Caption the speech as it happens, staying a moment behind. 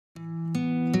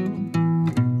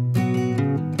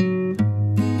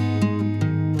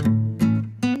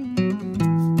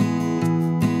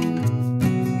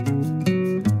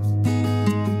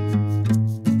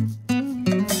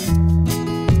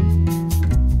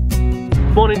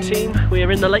Morning team, we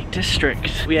are in the Lake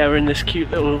District. We are in this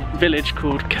cute little village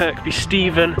called Kirkby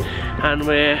Stephen, and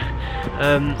we're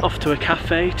off to a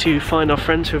cafe to find our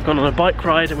friends who have gone on a bike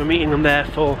ride, and we're meeting them there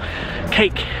for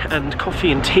cake and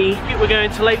coffee and tea. We're going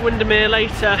to Lake Windermere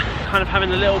later, kind of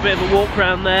having a little bit of a walk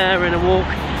around there and a walk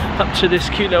up to this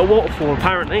cute little waterfall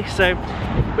apparently. So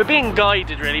we're being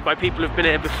guided really by people who've been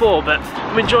here before, but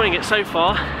I'm enjoying it so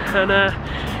far, and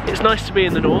it's nice to be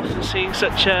in the north and seeing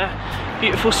such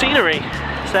beautiful scenery.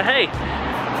 So hey,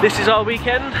 this is our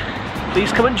weekend.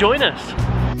 Please come and join us.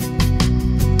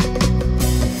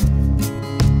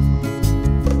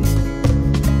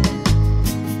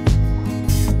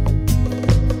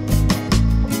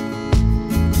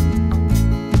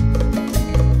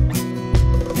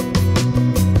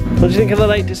 What do you think of the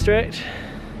Lake District?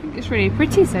 I think it's really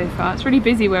pretty so far. It's really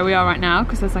busy where we are right now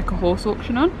because there's like a horse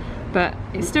auction on, but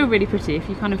it's still really pretty if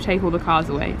you kind of take all the cars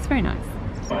away. It's very nice.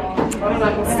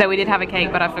 So we did have a cake,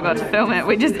 but I forgot to film it.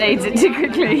 We just ate it too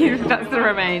quickly. That's the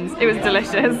remains. It was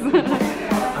delicious.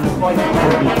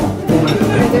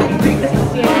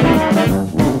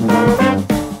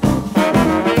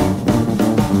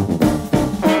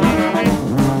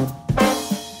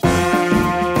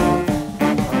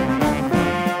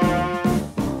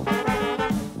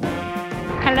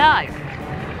 Hello.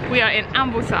 We are in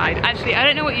Ambleside. Actually, I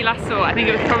don't know what you last saw. I think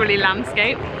it was probably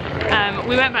landscape.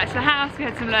 We went back to the house, we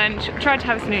had some lunch, tried to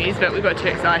have a snooze, but we got too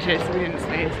excited, so we didn't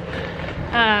snooze.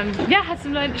 Yeah, had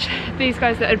some lunch. These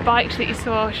guys that had biked that you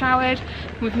saw showered.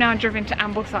 We've now driven to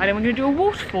Ambleside and we're going to do a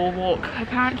waterfall walk,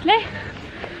 apparently.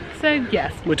 So,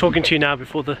 yes. We're talking to you now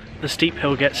before the steep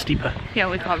hill gets steeper. Yeah,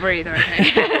 we can't breathe or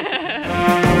anything.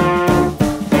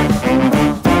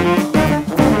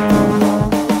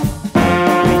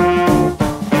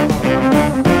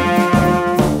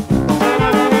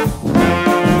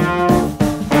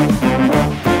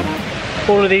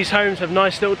 All of these homes have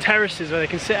nice little terraces where they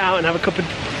can sit out and have a cup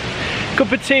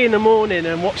of tea in the morning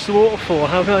and watch the waterfall.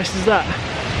 How nice is that?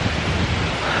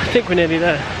 I think we're nearly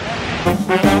there.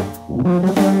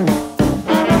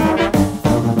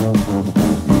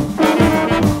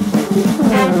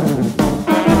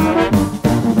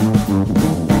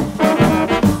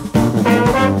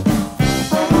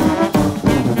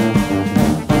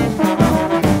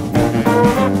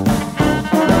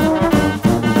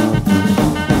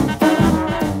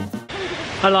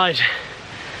 I lied,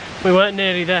 we weren't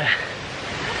nearly there.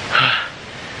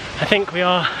 I think we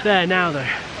are there now though.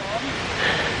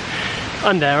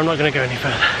 I'm there, I'm not going to go any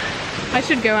further. I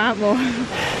should go out more.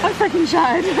 I'm freaking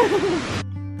tired.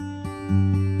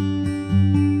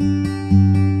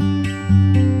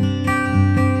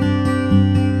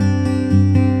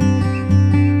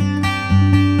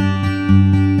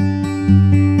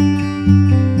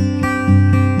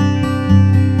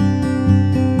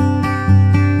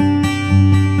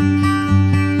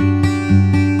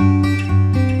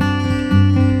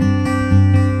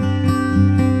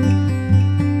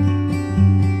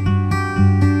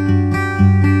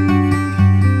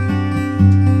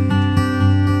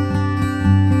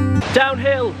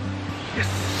 Downhill! Yes!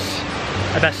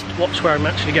 I best watch where I'm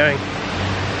actually going.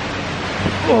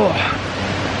 Oh.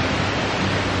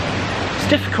 It's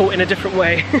difficult in a different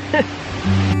way.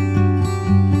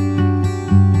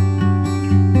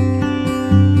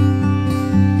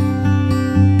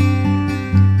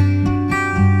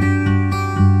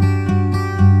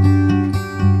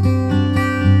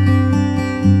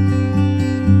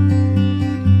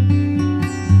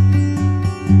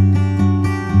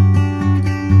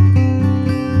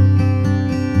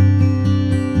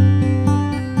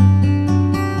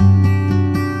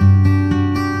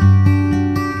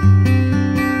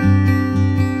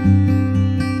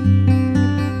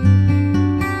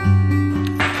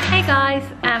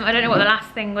 I don't know what the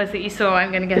last thing was that you saw.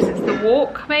 I'm going to guess it's the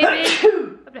walk, maybe?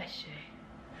 Oh, bless you.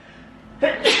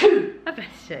 Oh,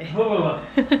 bless you.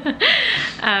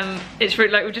 It's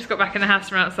really, like, we've just got back in the house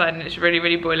from outside and it's really,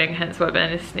 really boiling, hence why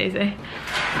Ben is sneezing.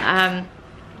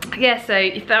 Yeah, so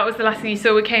if that was the last thing you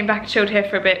saw, we came back and chilled here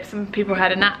for a bit. Some people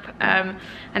had a nap,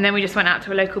 and then we just went out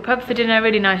to a local pub for dinner.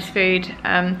 Really nice food.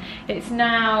 It's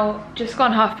now just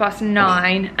gone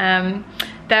 9:30.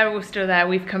 They're all still there,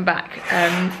 we've come back.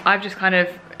 I've just kind of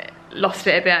lost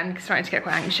it a bit. I'm starting to get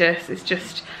quite anxious. It's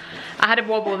just, I had a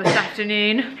wobble this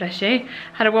afternoon, bless you.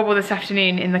 Had a wobble this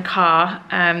afternoon in the car.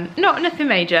 Nothing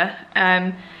major,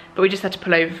 but we just had to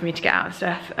pull over for me to get out and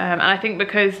stuff. And I think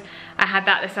because I had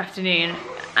that this afternoon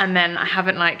and then I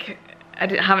haven't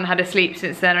had a sleep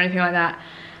since then or anything like that,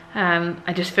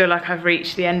 I just feel like I've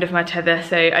reached the end of my tether,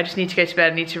 so I just need to go to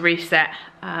bed, I need to reset.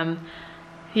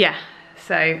 Yeah,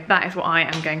 so that is what I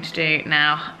am going to do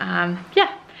now.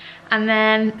 Yeah, and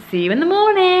then see you in the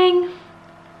morning.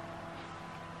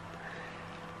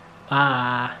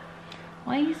 Ah.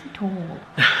 Why are you so tall?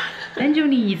 Bend your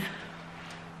knees.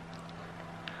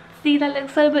 See, that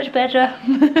looks so much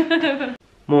better.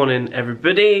 Morning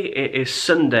everybody, it is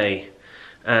Sunday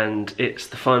and it's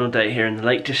the final day here in the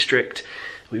Lake District.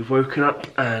 We've woken up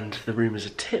and the room is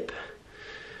a tip,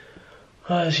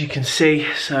 as you can see,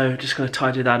 so just going to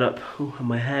tidy that up. Ooh, and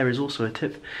my hair is also a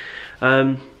tip.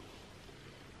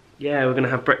 Yeah, we're going to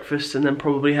have breakfast and then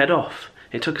probably head off.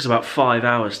 It took us about 5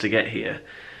 hours to get here.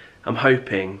 I'm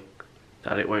hoping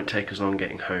that it won't take us long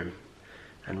getting home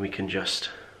and we can just,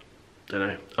 I don't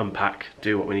know, unpack,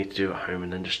 do what we need to do at home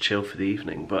and then just chill for the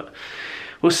evening, but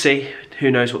we'll see.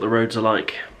 Who knows what the roads are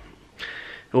like.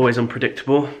 Always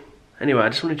unpredictable. Anyway, I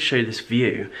just wanted to show you this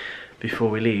view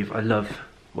before we leave. I love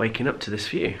waking up to this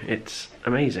view. It's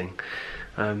amazing.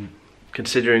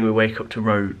 Considering we wake up to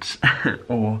roads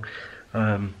or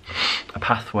a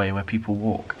pathway where people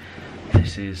walk,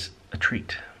 this is a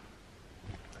treat.